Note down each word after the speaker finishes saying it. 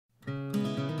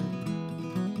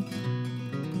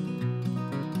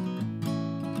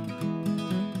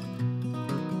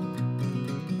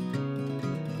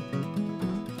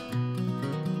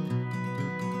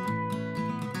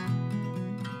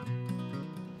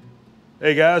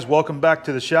Hey guys, welcome back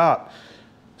to the shop.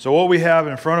 So what we have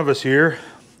in front of us here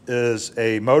is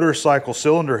a motorcycle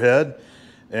cylinder head,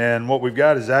 and what we've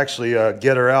got is actually a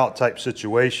get her out type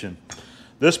situation.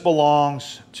 This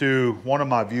belongs to one of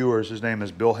my viewers. His name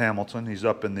is Bill Hamilton. He's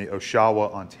up in the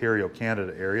Oshawa, Ontario,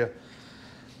 Canada area.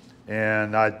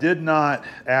 And I did not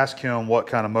ask him what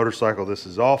kind of motorcycle this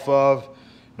is off of,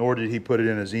 nor did he put it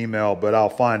in his email, but I'll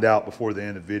find out before the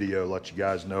end of the video, let you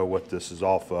guys know what this is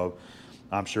off of.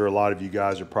 I'm sure a lot of you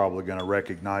guys are probably going to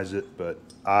recognize it, but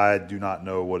I do not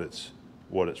know what it's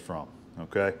from,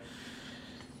 okay?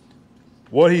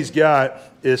 What he's got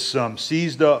is some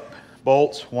seized up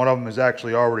bolts. One of them is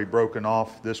actually already broken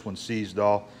off. This one's seized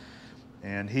off.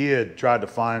 And he had tried to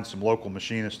find some local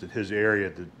machinists in his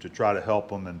area to try to help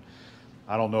him. And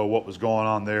I don't know what was going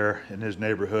on there in his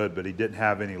neighborhood, but he didn't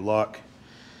have any luck.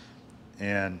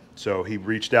 And so he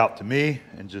reached out to me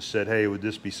and just said, hey, would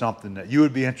this be something that you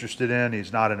would be interested in?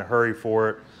 He's not in a hurry for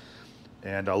it.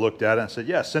 And I looked at it and said,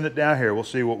 yeah, send it down here. We'll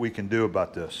see what we can do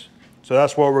about this. So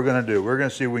that's what we're going to do. We're going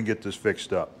to see if we can get this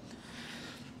fixed up.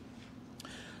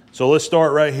 So let's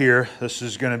start right here. This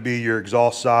is going to be your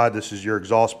exhaust side. This is your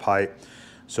exhaust pipe.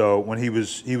 So when he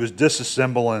was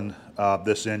disassembling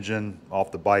this engine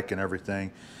off the bike and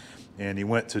everything, and he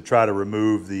went to try to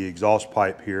remove the exhaust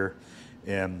pipe here,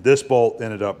 and this bolt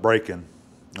ended up breaking,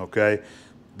 okay?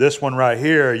 This one right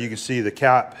here, you can see the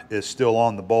cap is still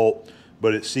on the bolt,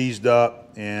 but it's seized up,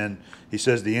 and he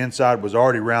says the inside was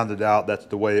already rounded out. That's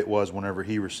the way it was whenever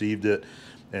he received it.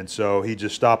 And so he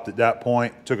just stopped at that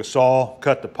point, took a saw,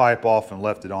 cut the pipe off, and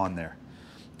left it on there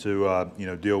to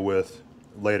deal with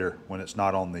later when it's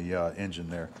not on the engine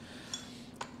there.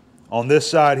 On this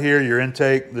side here, your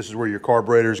intake, this is where your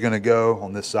carburetor is going to go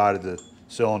on this side of the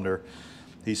cylinder.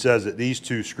 He says that these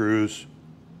two screws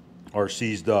are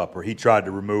seized up, or he tried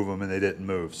to remove them and they didn't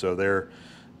move, so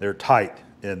they're tight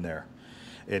in there.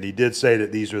 And he did say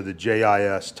that these are the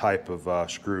JIS type of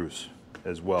screws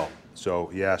as well. So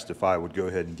he asked if I would go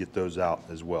ahead and get those out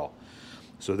as well.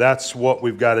 So that's what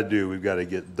we've got to do. We've got to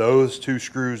get those two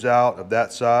screws out of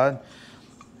that side,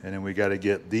 and then we got to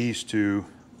get these two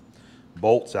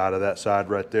bolts out of that side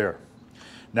right there.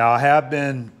 Now I have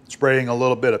been spraying a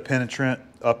little bit of penetrant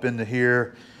up into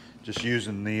here, just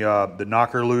using the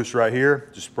knocker loose right here,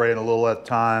 just spraying a little at a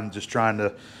time, just trying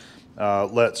to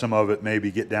let some of it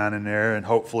maybe get down in there, and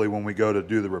hopefully when we go to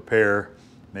do the repair,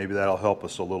 maybe that'll help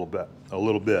us a little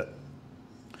bit.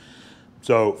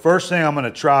 So first thing I'm going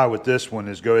to try with this one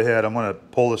is go ahead, I'm going to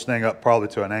pull this thing up probably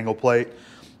to an angle plate,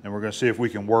 and we're going to see if we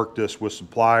can work this with some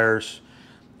pliers.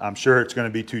 I'm sure it's going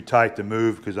to be too tight to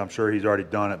move because I'm sure he's already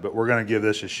done it, but we're going to give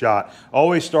this a shot.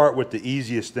 Always start with the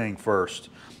easiest thing first,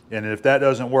 and if that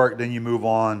doesn't work, then you move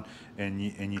on and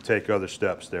you take other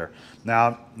steps there.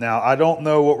 Now I don't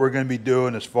know what we're going to be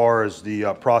doing as far as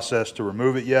the process to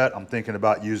remove it yet. I'm thinking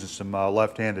about using some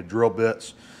left-handed drill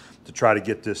bits to try to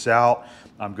get this out.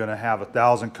 I'm going to have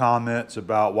 1,000 comments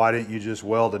about why didn't you just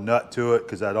weld a nut to it,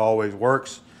 because that always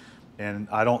works, and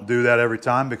I don't do that every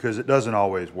time because it doesn't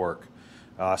always work.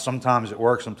 Sometimes it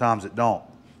works, sometimes it don't.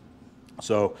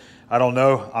 So I don't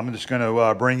know. I'm just going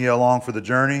to bring you along for the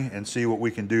journey and see what we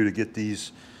can do to get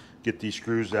these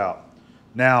screws out.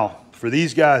 Now for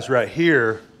these guys right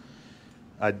here,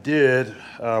 I did,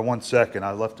 one second,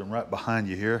 I left them right behind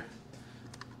you here.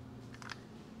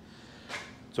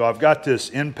 So I've got this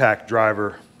impact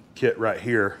driver kit right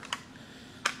here,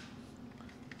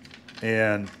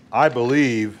 and I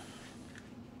believe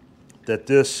that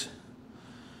this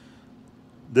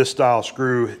style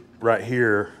screw right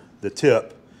here, the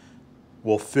tip,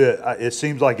 will fit. It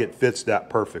seems like it fits that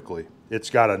perfectly. It's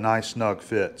got a nice snug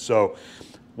fit. So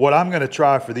what I'm going to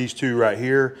try for these two right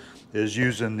here is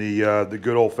using the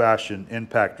good old-fashioned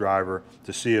impact driver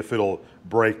to see if it'll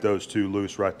break those two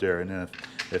loose right there. And then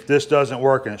if this doesn't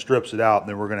work and it strips it out,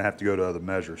 then we're going to have to go to other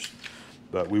measures.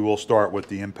 But we will start with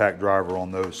the impact driver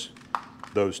on those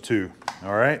two.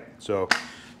 All right, so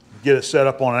get it set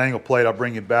up on an angle plate. I'll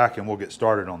bring you back and we'll get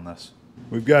started on this.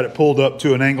 We've got it pulled up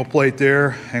to an angle plate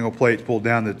there. Angle plate's pulled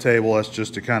down to the table. That's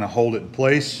just to kind of hold it in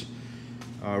place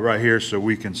right here so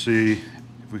we can see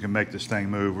if we can make this thing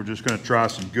move. We're just going to try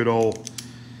some good old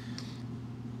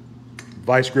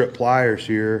vice grip pliers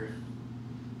here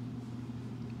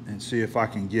and see if I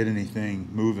can get anything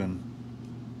moving.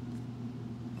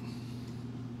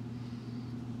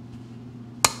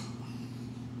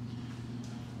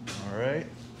 All right,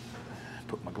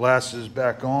 put my glasses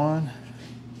back on.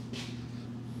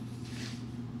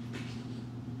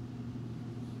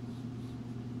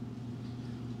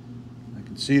 I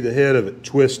can see the head of it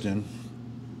twisting.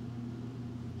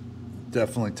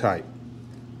 Definitely tight.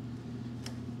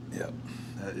 Yep,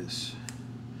 that is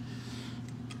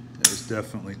is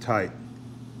definitely tight.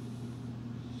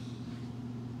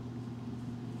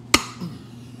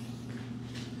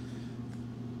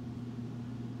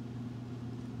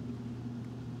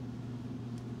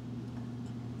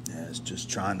 Yeah, it's just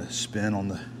trying to spin on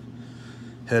the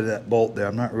head of that bolt there.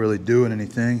 I'm not really doing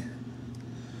anything.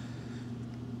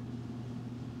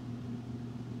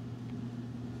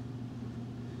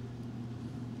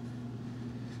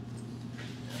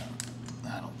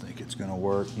 I don't think it's going to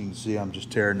work. You can see I'm just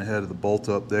tearing the head of the bolt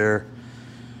up there.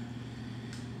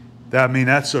 I mean,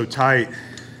 that's so tight.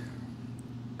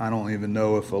 I don't even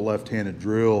know if a left-handed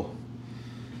drill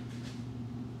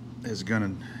is going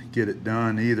to get it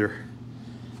done either.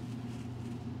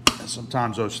 And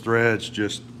sometimes those threads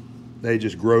they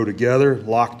just grow together,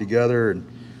 lock together, and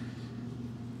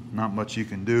not much you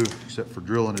can do except for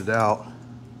drilling it out.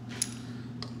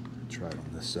 Try it on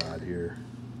this side here.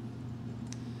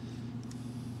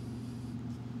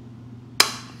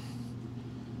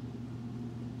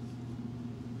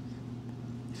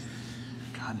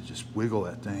 Kind of just wiggle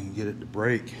that thing and get it to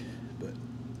break, but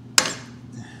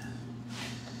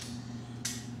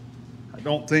I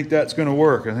don't think that's going to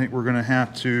work. I think we're going to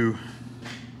have to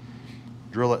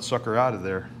drill that sucker out of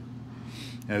there.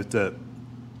 And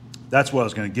that's what I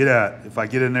was going to get at. If I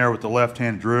get in there with the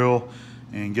left-hand drill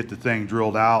and get the thing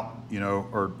drilled out, you know,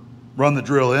 or run the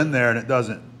drill in there and it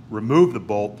doesn't remove the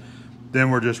bolt,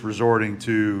 then we're just resorting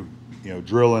to, you know,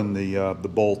 drilling the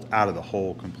bolt out of the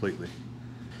hole completely.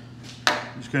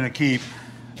 Just going to keep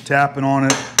tapping on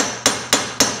it.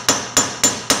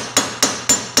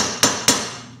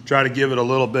 Try to give it a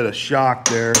little bit of shock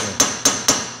there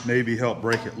to maybe help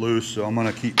break it loose. So I'm going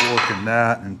to keep working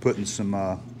that and putting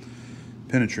some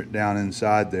penetrant down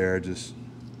inside there. Just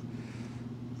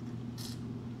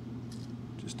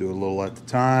do a little at the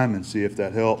time and see if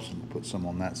that helps. And put some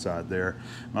on that side there.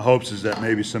 My hopes is that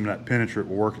maybe some of that penetrant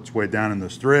will work its way down in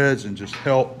those threads and just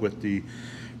help with the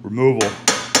removal.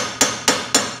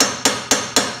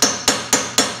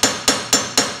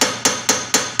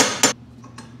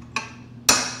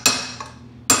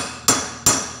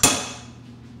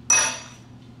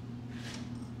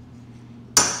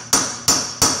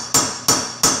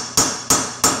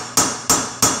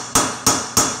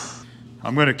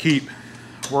 I'm going to keep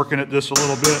working at this a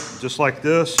little bit, just like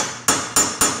this,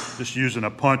 just using a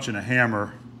punch and a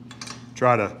hammer.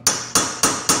 Try to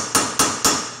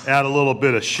add a little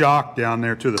bit of shock down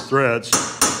there to the threads.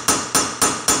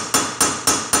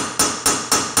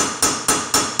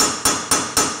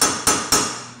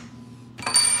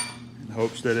 In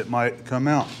hopes that it might come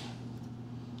out.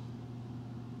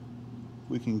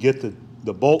 We can get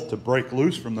the bolt to break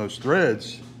loose from those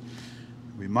threads.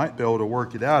 We might be able to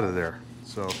work it out of there.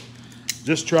 So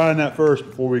just trying that first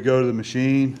before we go to the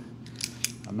machine.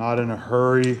 I'm not in a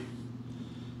hurry.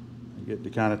 I get to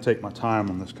kind of take my time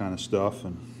on this kind of stuff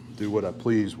and do what I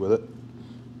please with it.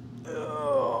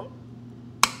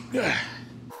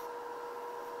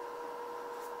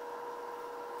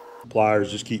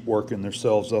 Pliers just keep working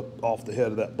themselves up off the head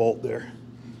of that bolt there,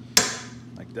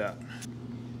 like that.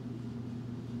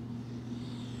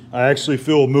 I actually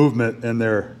feel movement in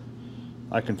there.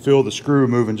 I can feel the screw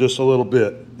moving just a little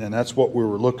bit, and that's what we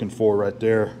were looking for right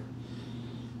there.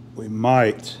 We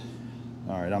might,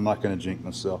 all right, I'm not going to jinx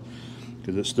myself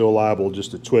because it's still liable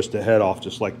just to twist the head off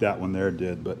just like that one there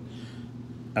did, but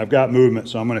I've got movement,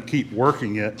 so I'm going to keep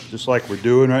working it just like we're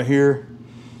doing right here.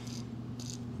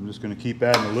 I'm just going to keep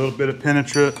adding a little bit of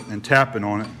penetrant and tapping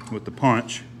on it with the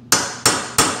punch.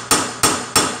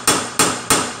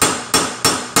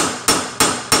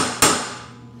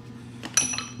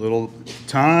 Little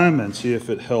time and see if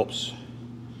it helps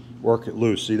work it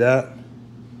loose. See that?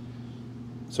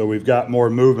 So we've got more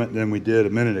movement than we did a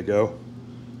minute ago.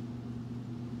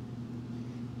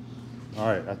 All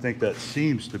right, I think that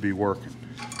seems to be working.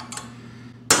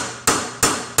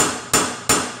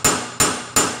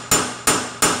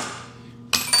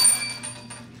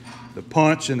 The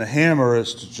punch and the hammer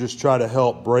is to just try to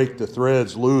help break the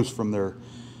threads loose from their,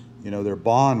 you know, their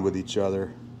bond with each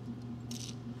other.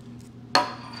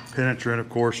 Penetrant, of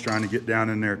course, trying to get down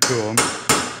in there to them.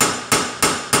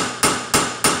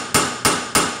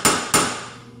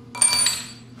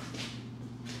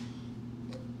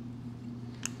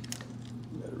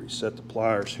 Gotta reset the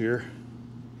pliers here.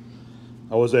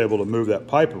 I was able to move that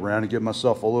pipe around and give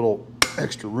myself a little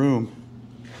extra room.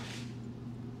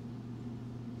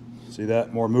 See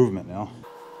that? More movement now.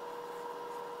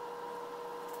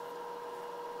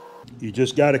 You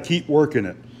just got to keep working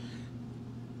it.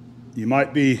 You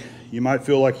might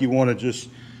feel like you want to just,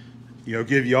 you know,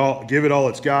 give it all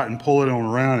it's got and pull it on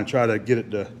around and try to get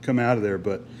it to come out of there.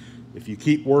 But if you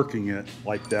keep working it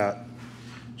like that,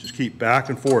 Just keep back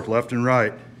and forth, left and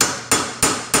right.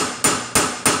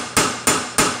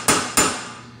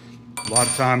 A lot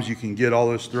of times you can get all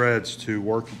those threads to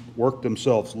work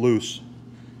themselves loose.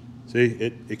 See,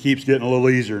 it keeps getting a little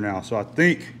easier now. So I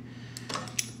think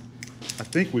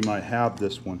we might have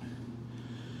this one,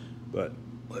 but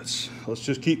let's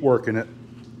just keep working it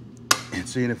and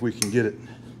seeing if we can get it.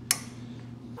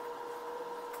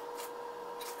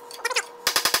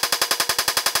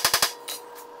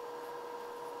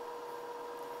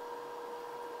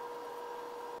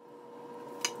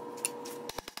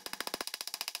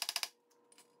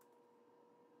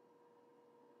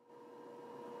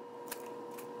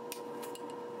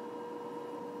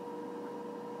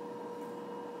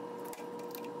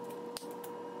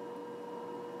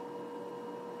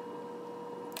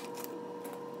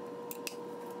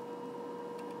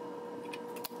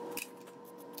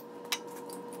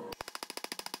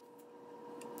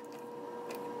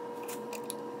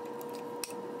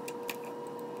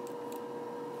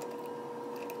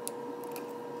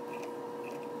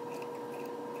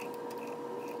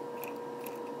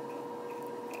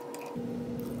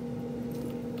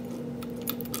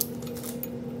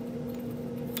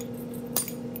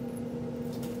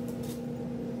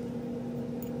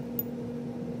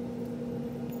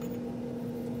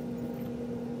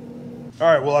 All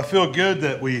right, well, I feel good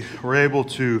that we were able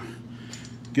to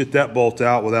get that bolt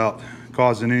out without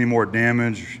causing any more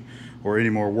damage or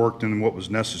any more work than what was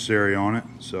necessary on it.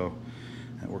 So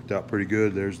that worked out pretty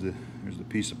good. There's the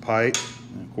piece of pipe,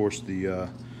 and of course the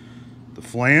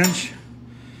flange.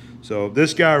 So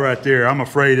this guy right there, I'm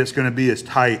afraid it's going to be as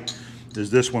tight as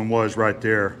this one was right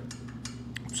there.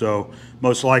 So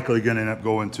most likely going to end up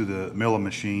going to the milling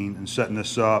machine and setting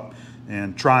this up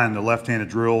and trying the left-handed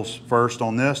drills first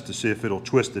on this to see if it'll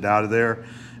twist it out of there.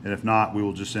 And if not, we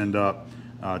will just end up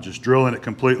just drilling it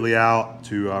completely out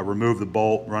to remove the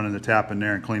bolt, running the tap in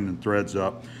there and cleaning the threads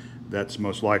up. That's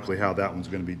most likely how that one's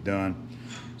going to be done.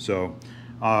 So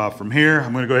from here,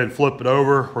 I'm going to go ahead and flip it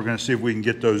over. We're going to see if we can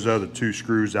get those other two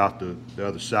screws out the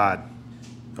other side.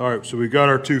 All right, so we've got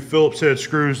our two Phillips head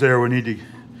screws there we need to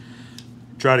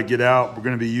try to get out. We're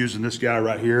going to be using this guy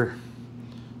right here.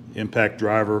 Impact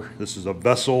driver. This is a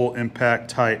vessel impact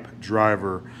type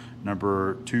driver,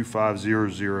 number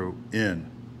 2500N.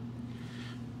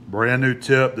 Brand new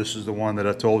tip. This is the one that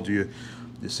I told you.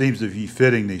 It seems to be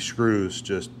fitting these screws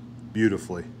just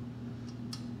beautifully.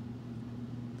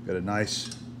 Got a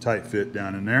nice tight fit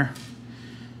down in there.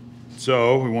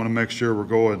 So we want to make sure we're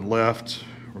going left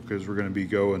because we're going to be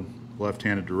going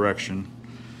left-handed direction.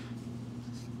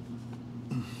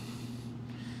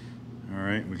 All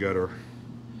right, we got our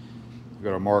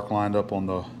mark lined up on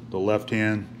the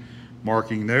left-hand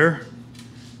marking there.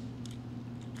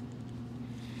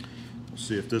 We'll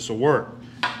see if this will work.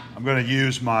 I'm going to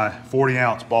use my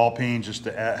 40-ounce ball peen just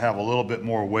to have a little bit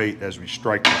more weight as we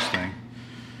strike this thing.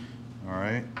 All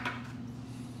right.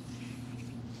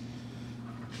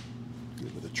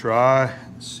 Give it a try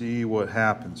and see what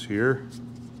happens here.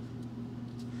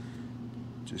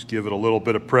 Just give it a little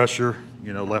bit of pressure,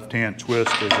 you know, left-hand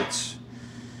twist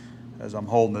as I'm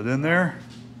holding it in there.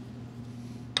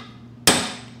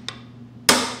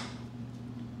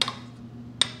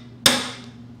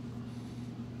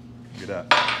 Look at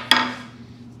that.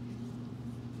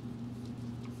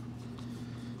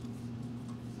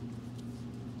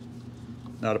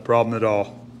 Not a problem at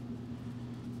all.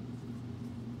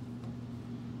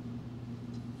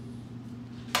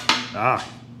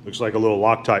 Looks like a little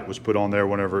Loctite was put on there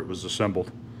whenever it was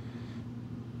assembled.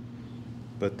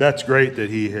 But that's great that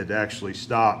he had actually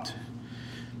stopped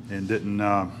and didn't,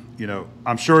 you know,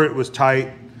 I'm sure it was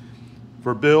tight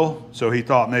for Bill, so he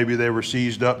thought maybe they were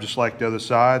seized up just like the other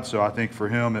side. So I think for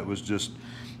him it was just,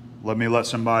 let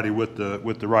somebody with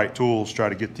the right tools try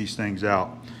to get these things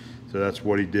out. So that's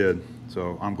what he did.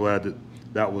 So I'm glad that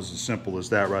that was as simple as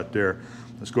that right there.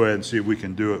 Let's go ahead and see if we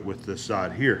can do it with this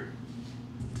side here.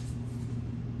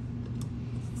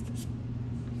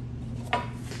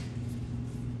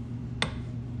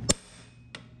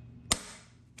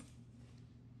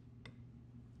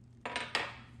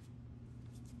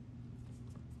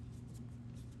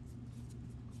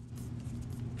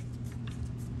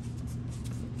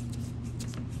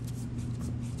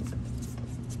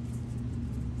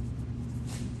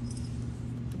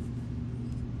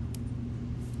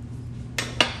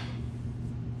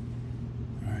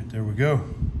 There we go.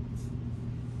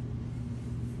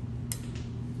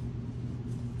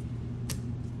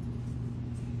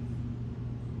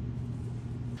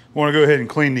 I want to go ahead and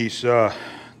clean these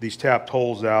tapped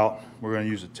holes out. We're going to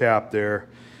use a tap there.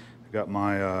 I got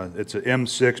my, it's an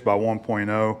M6 by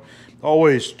 1.0.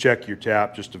 Always check your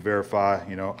tap just to verify.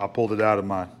 You know, I pulled it out of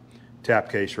my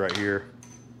tap case right here.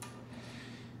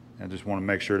 I just want to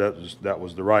make sure that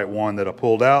was the right one that I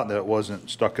pulled out, that it wasn't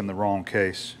stuck in the wrong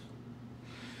case.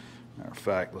 Matter of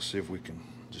fact, let's see if we can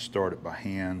just start it by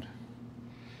hand.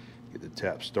 Get the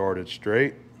tap started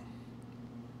straight.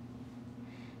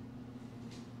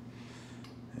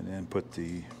 And then put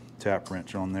the tap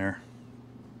wrench on there.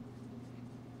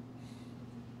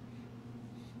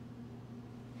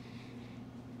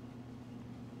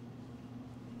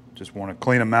 Just want to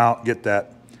clean them out, get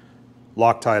that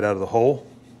Loctite out of the hole.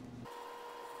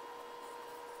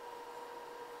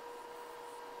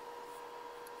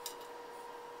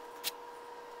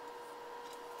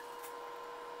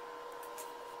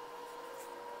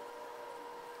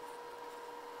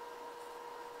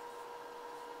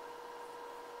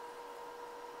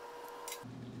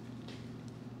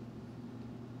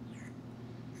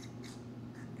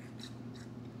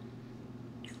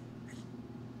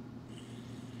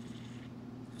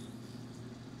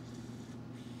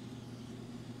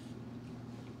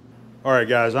 All right,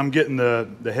 guys, I'm getting the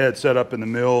head set up in the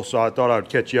mill, so I thought I'd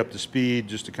catch you up to speed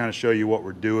just to kind of show you what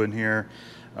we're doing here.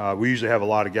 We usually have a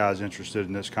lot of guys interested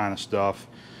in this kind of stuff.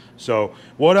 So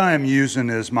what I am using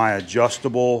is my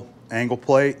adjustable angle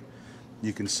plate.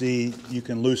 You can see you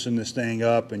can loosen this thing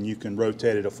up and you can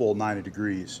rotate it a full 90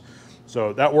 degrees.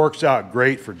 So that works out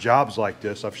great for jobs like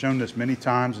this. I've shown this many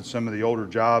times in some of the older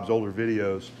jobs, older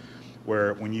videos,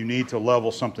 where when you need to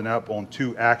level something up on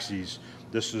 2 axes,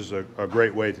 this is a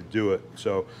great way to do it.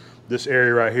 So this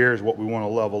area right here is what we want to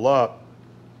level up.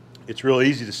 It's real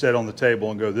easy to set on the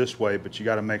table and go this way, but you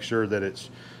got to make sure that it's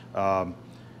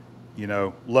you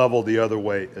know, level the other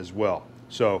way as well.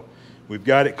 So we've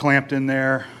got it clamped in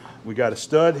there. We got a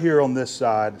stud here on this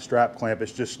side, the strap clamp.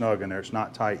 It's just snug in there. It's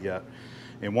not tight yet.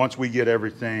 And once we get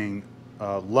everything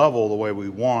level the way we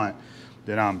want,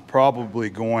 then I'm probably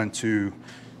going to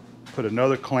put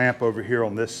another clamp over here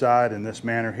on this side in this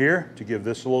manner here to give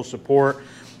this a little support.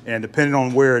 And depending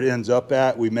on where it ends up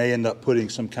at, we may end up putting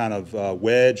some kind of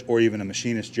wedge or even a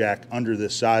machinist jack under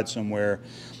this side somewhere,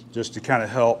 just to kind of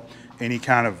help any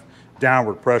kind of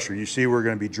downward pressure. You see we're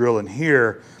going to be drilling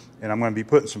here, and I'm going to be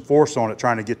putting some force on it,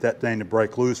 trying to get that thing to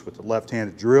break loose with the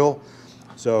left-handed drill.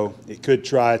 So it could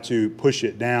try to push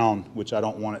it down, which I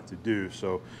don't want it to do.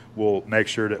 So we'll make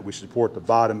sure that we support the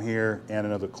bottom here and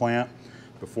another clamp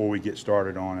before we get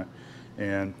started on it.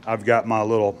 And I've got my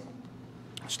little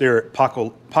Starrett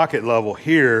pocket level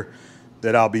here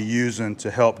that I'll be using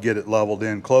to help get it leveled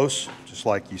in close, just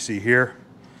like you see here.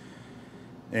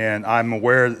 And I'm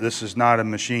aware that this is not a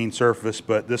machine surface,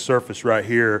 but this surface right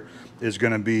here is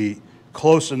going to be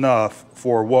close enough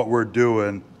for what we're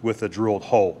doing with a drilled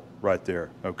hole right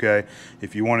there, okay?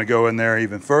 If you want to go in there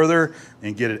even further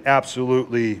and get it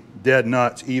absolutely dead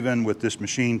nuts even with this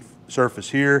machine surface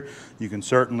here, you can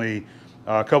certainly,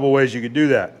 a couple ways you could do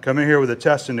that. Come in here with a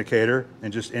test indicator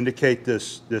and just indicate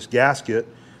this gasket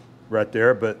right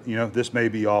there, but you know, this may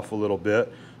be off a little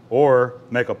bit, or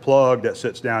make a plug that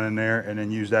sits down in there and then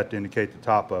use that to indicate the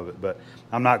top of it. But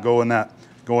I'm not going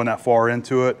that far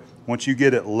into it. Once you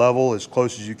get it level as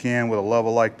close as you can with a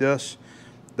level like this,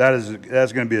 that's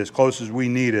going to be as close as we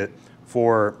need it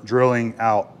for drilling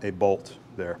out a bolt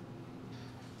there.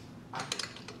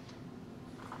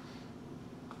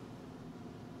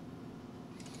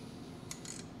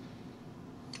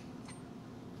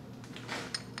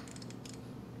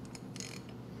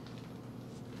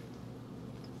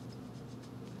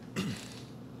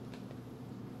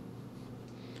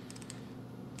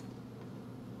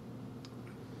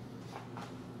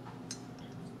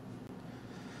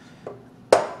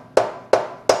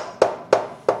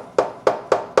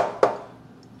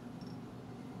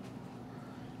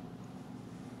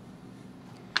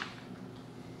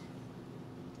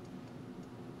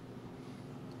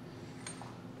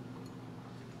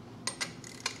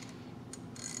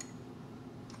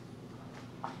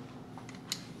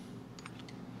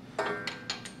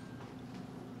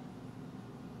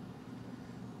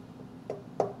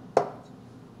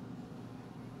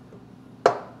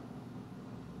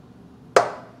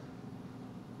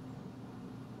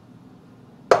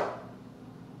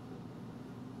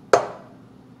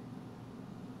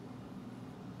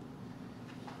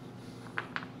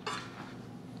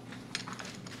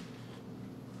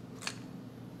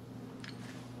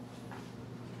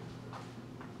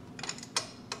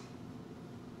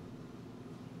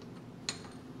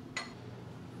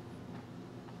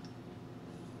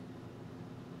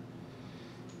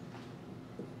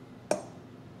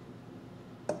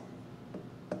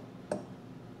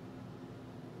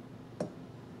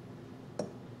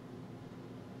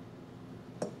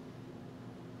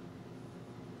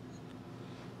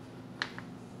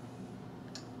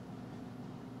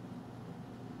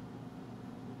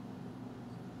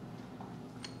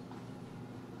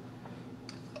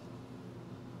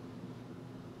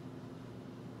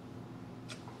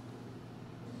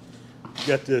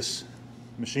 Got this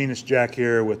machinist jack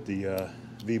here with the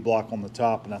V-block on the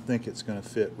top, and I think it's going to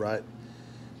fit right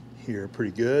here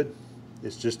pretty good.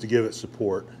 It's just to give it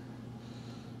support.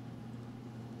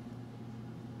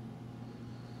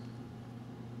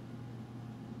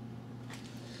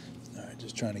 All right,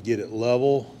 just trying to get it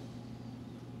level.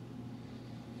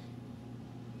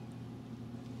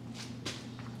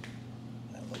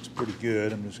 That looks pretty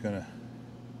good. I'm just going to,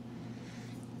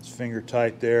 it's finger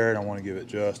tight there, and I want to give it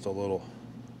just a little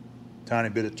tiny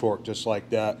bit of torque just like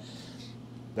that.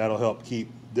 That'll help keep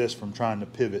this from trying to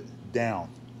pivot down.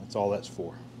 That's all that's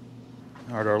for.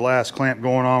 All right, our last clamp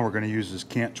going on, we're going to use this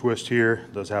cant twist here.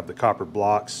 It does have the copper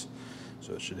blocks,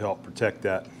 so it should help protect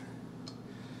that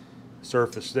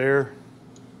surface there.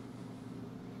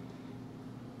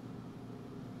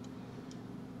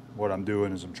 What I'm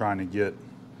doing is I'm trying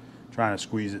to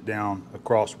squeeze it down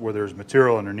across where there's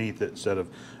material underneath it instead of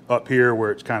up here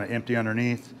where it's kind of empty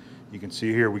underneath. You can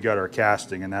see here we got our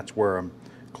casting, and that's where I'm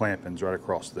clamping, right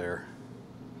across there.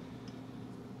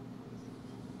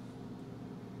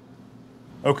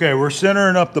 Okay, we're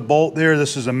centering up the bolt there.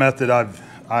 This is a method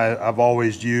I've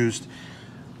always used.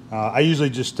 I usually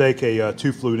just take a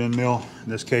 2-flute end mill. In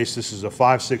this case, this is a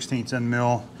 5/16 end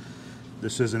mill.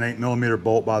 This is an 8mm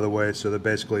bolt, by the way, so they're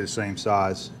basically the same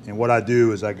size. And what I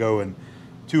do is I go in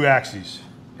 2 axes,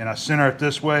 and I center it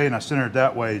this way and I center it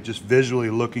that way, just visually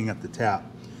looking at the tap.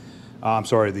 I'm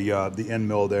sorry, the end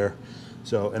mill there.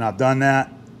 So, and I've done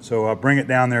that. So I bring it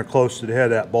down there close to the head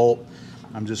of that bolt.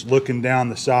 I'm just looking down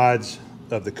the sides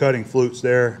of the cutting flutes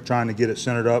there, trying to get it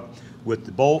centered up with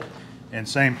the bolt. And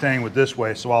same thing with this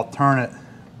way. So I'll turn it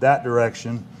that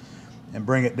direction and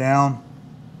bring it down,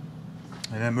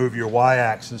 and then move your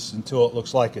Y-axis until it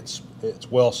looks like it's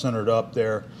well centered up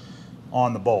there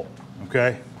on the bolt.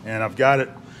 Okay, and I've got it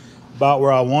about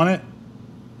where I want it.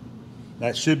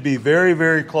 That should be very,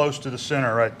 very close to the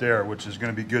center right there, which is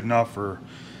going to be good enough for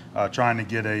trying to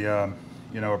get a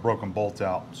a broken bolt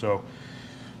out. So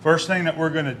first thing that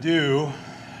we're going to do,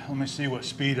 let me see what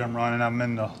speed I'm running. I'm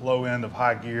in the low end of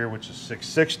high gear, which is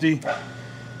 660.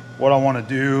 What I want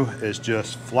to do is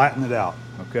just flatten it out.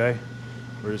 Okay,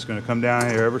 we're just going to come down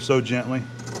here ever so gently.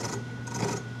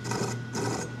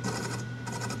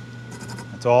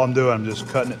 That's all I'm doing. I'm just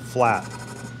cutting it flat.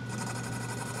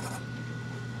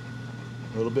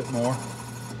 A little bit more.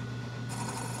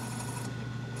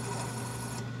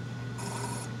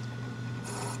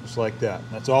 Just like that.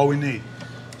 That's all we need.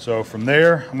 So from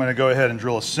there, I'm going to go ahead and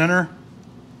drill a center,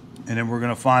 and then we're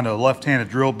going to find a left-handed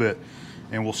drill bit,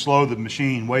 and we'll slow the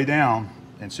machine way down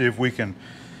and see if we can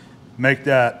make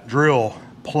that drill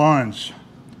plunge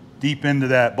deep into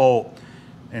that bolt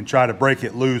and try to break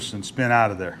it loose and spin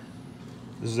out of there.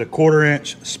 This is a 1/4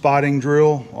 inch spotting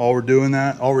drill. All we're doing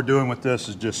with this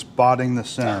is just spotting the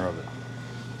center of it,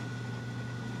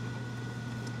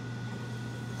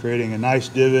 creating a nice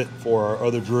divot for our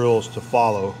other drills to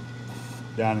follow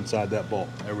down inside that bolt.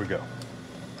 There we go.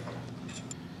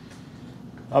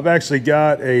 I've actually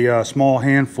got a small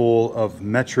handful of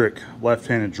metric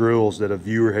left-handed drills that a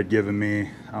viewer had given me,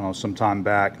 I don't know, some time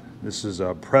back. This is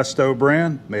a Presto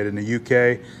brand, made in the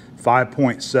UK,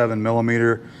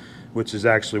 5.7mm, which is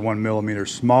actually 1mm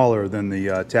smaller than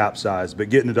the tap size, but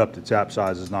getting it up to tap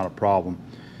size is not a problem.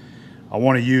 I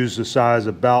want to use the size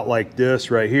about like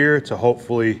this right here to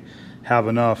hopefully have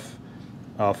enough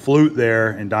flute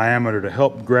there in diameter to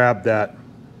help grab that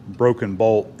broken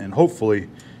bolt and hopefully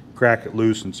crack it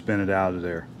loose and spin it out of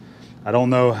there. I don't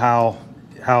know how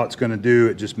it's going to do.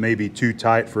 It just may be too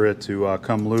tight for it to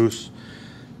come loose,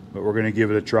 but we're going to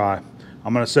give it a try.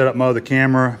 I'm going to set up my other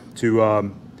camera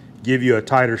to give you a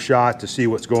tighter shot to see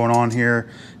what's going on here,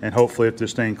 and hopefully if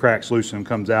this thing cracks loose and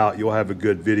comes out, you'll have a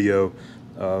good video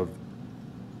of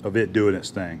it doing its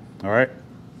thing. All right.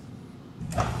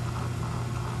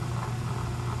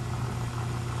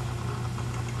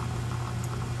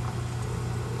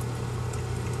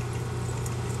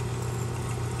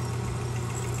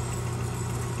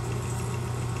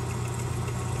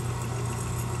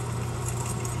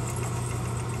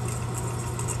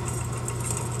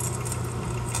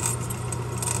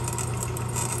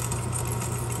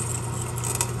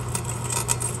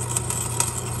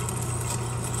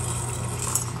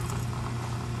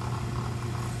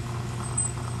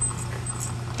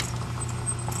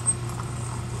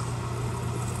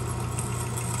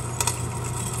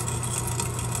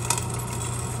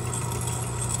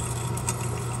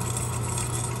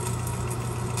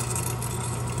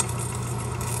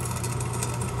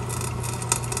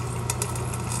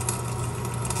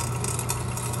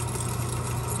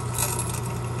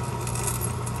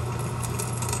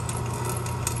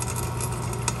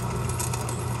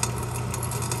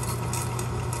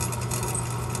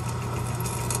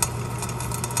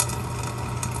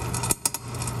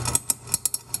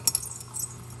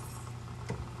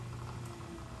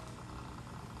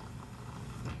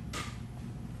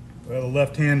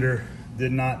 left-hander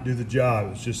did not do the job. It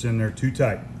was just in there too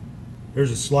tight.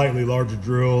 There's a slightly larger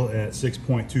drill at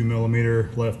 6.2 millimeter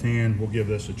left hand. We'll give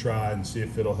this a try and see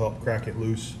if it'll help crack it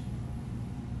loose.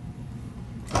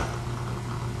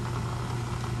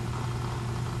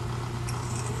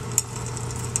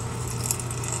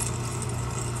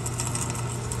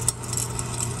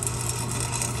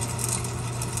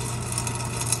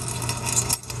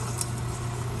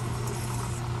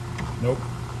 Nope.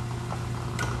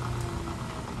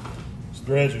 These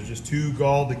threads are just too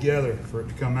galled together for it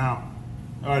to come out.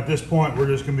 All right, at this point, we're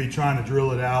just going to be trying to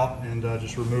drill it out and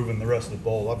just removing the rest of the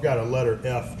bolt. I've got a letter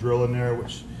F drill in there,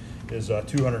 which is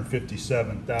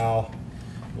 257 thou.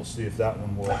 We'll see if that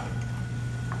one will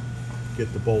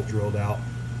get the bolt drilled out.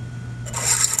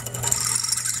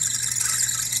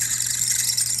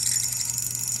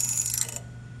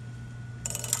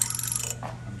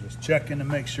 I'm just checking to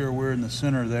make sure we're in the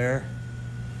center there.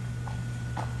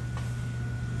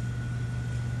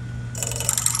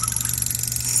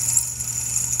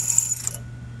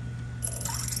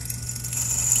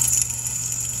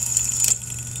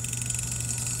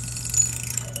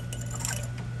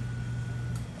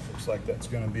 Looks like that's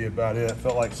going to be about it. I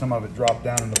felt like some of it dropped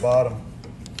down in the bottom.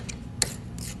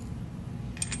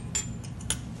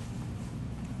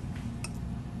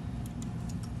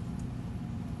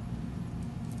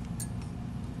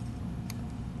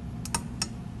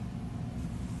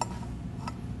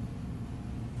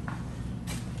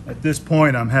 At this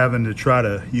point, I'm having to try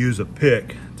to use a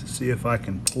pick to see if I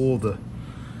can pull the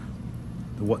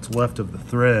what's left of the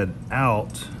thread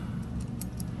out.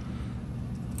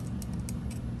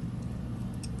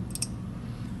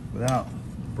 Without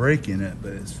breaking it,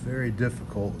 but it's very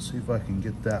difficult. Let's see if I can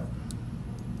get that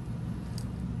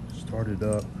started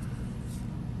up.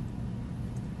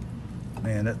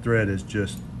 Man, that thread is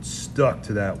just stuck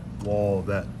to that wall,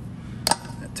 that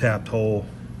tapped hole.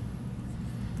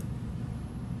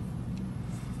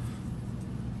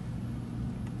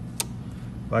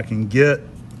 If I can get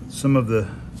some of the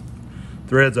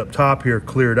threads up top here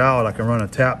cleared out, I can run a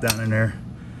tap down in there.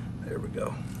 There we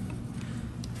go.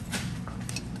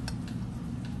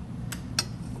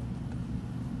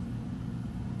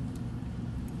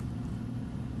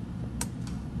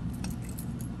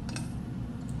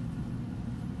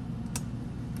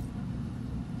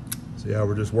 See how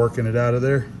we're just working it out of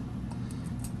there?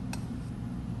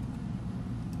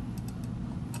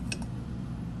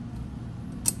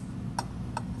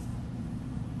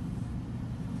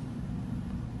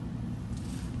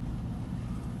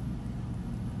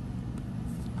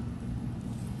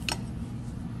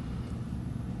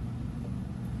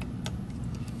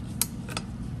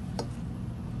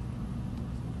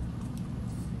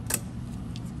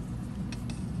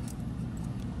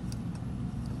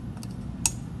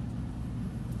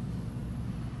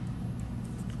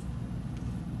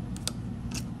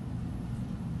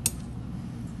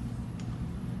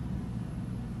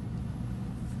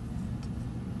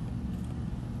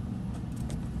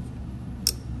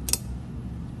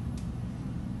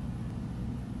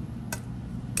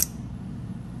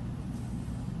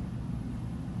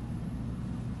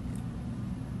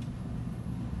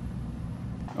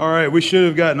 All right, we should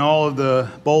have gotten all of the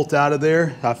bolt out of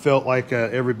there. I felt like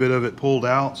every bit of it pulled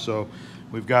out, so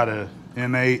we've got a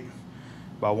M8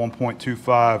 by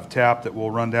 1.25 tap that we'll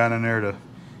run down in there to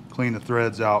clean the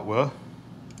threads out with.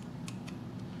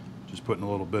 Just putting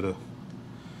a little bit of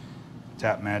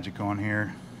tap magic on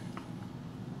here.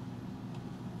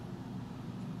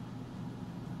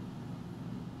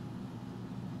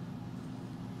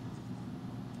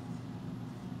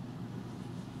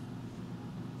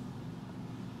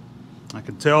 I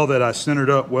can tell that I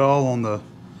centered up well on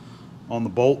the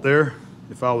bolt there.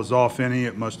 If I was off any,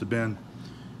 it must have been,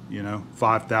 you know,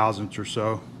 5 thousandths or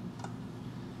so.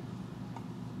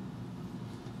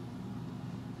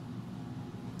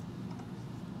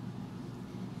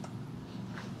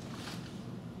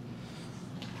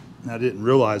 I didn't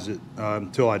realize it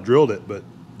until I drilled it, but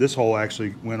this hole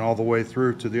actually went all the way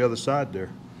through to the other side there.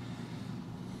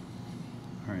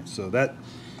 All right, so that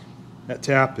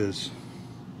tap is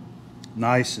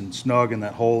nice and snug in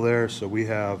that hole there, so we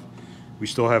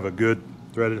still have a good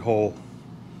threaded hole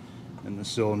in the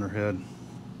cylinder head.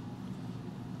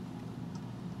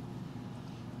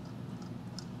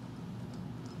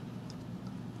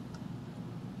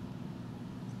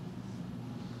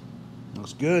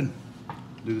 Looks good.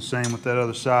 Do the same with that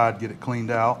other side, get it cleaned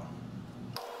out.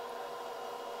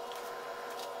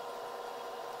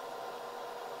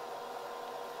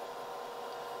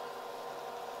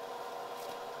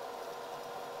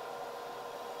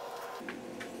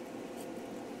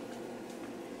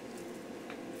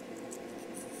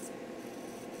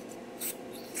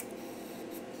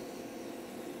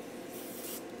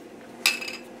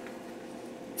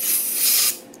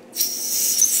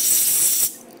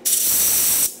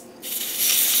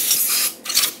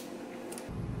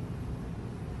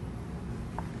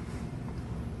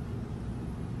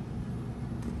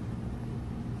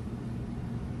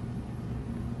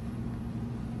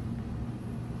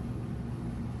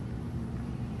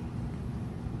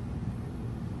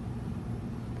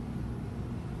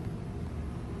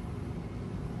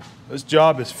 This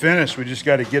job is finished. We just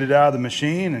got to get it out of the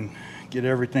machine and get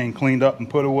everything cleaned up and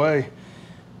put away.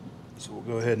 So we'll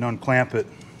go ahead and unclamp it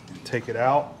and take it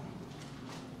out.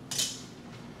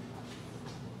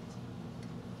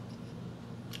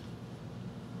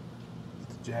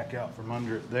 Get the jack out from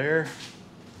under it there.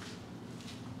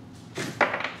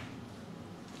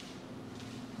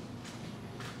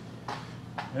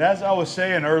 And as I was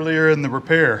saying earlier in the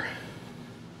repair,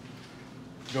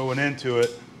 going into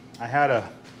it, I had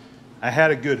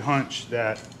a good hunch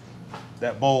that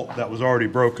that bolt that was already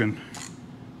broken,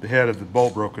 the head of the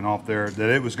bolt broken off there, that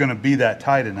it was going to be that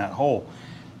tight in that hole.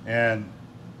 And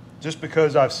just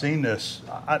because I've seen this,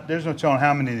 there's no telling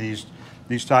how many of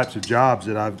these types of jobs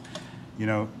that I've,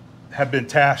 have been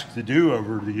tasked to do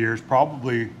over the years.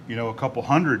 Probably, a couple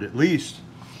hundred at least,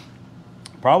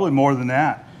 probably more than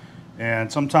that.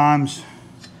 And sometimes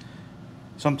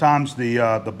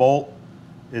the bolt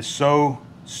is so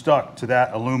stuck to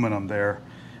that aluminum there,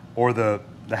 or the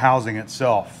housing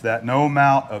itself, that no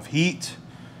amount of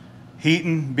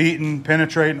heating, beating,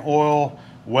 penetrating oil,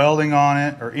 welding on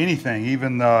it, or anything,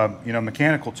 even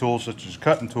mechanical tools such as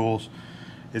cutting tools,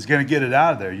 is going to get it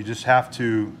out of there. You just have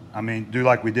to, do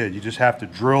like we did. You just have to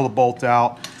drill the bolt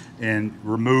out and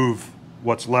remove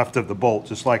what's left of the bolt,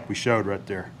 just like we showed right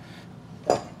there.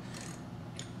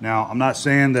 Now, I'm not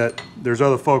saying that there's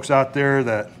other folks out there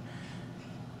that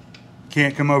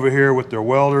can't come over here with their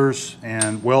welders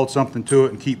and weld something to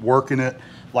it and keep working it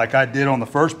like I did on the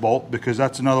first bolt, because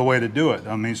that's another way to do it.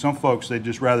 Some folks, they'd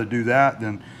just rather do that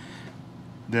than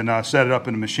set it up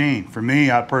in a machine. For me,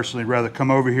 I'd personally rather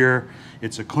come over here.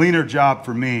 It's a cleaner job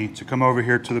for me to come over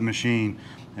here to the machine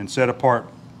and set a part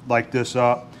like this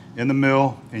up in the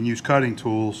mill and use cutting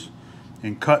tools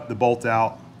and cut the bolt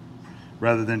out,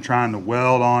 rather than trying to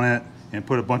weld on it and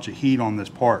put a bunch of heat on this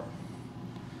part.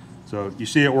 So you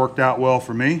see, it worked out well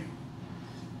for me,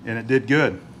 and it did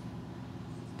good.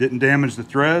 Didn't damage the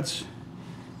threads.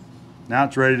 Now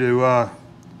it's ready to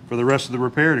for the rest of the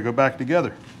repair to go back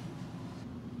together.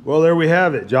 Well, there we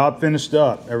have it. Job finished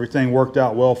up. Everything worked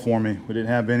out well for me. We didn't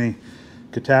have any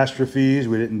catastrophes.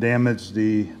 We didn't damage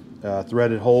the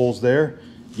threaded holes there,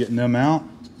 getting them out.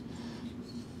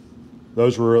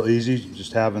 Those were real easy,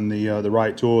 just having the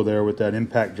right tool there with that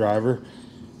impact driver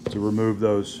to remove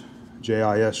those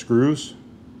JIS screws.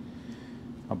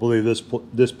 I believe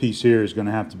this piece here is going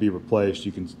to have to be replaced.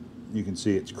 You can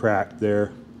see it's cracked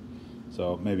there,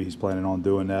 so maybe he's planning on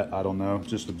doing that. I don't know,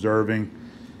 just observing.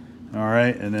 All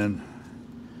right, and then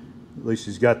at least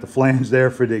he's got the flange there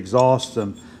for the exhaust.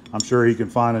 I'm sure he can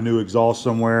find a new exhaust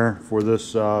somewhere for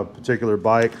this particular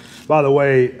bike. By the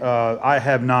way, I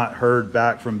have not heard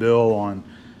back from Bill on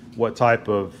what type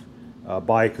of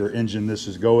bike or engine this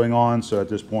is going on, so at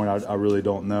this point I really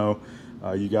don't know.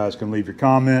 You guys can leave your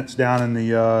comments down in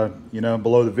the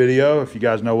below the video if you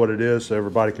guys know what it is, so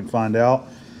everybody can find out.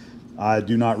 I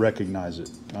do not recognize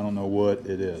it. I don't know what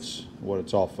it is, what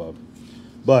it's off of.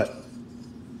 But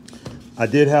I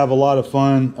did have a lot of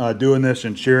fun doing this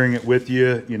and sharing it with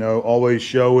you, always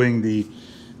showing the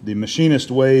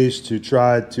machinist ways to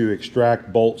try to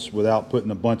extract bolts without putting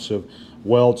a bunch of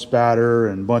weld spatter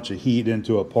and a bunch of heat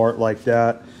into a part like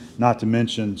that. Not to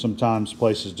mention sometimes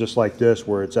places just like this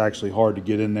where it's actually hard to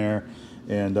get in there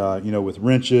and, with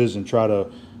wrenches and try to,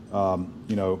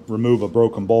 remove a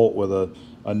broken bolt with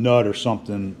a nut or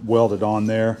something welded on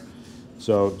there.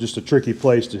 So just a tricky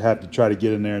place to have to try to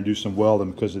get in there and do some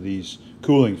welding because of these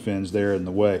cooling fins there in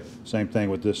the way. Same thing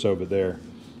with this over there.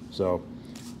 So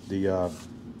the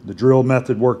drill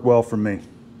method worked well for me.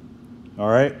 All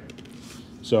right.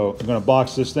 So I'm going to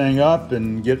box this thing up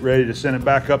and get ready to send it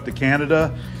back up to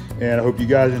Canada. And I hope you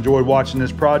guys enjoyed watching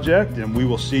this project, and we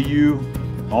will see you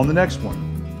on the next one.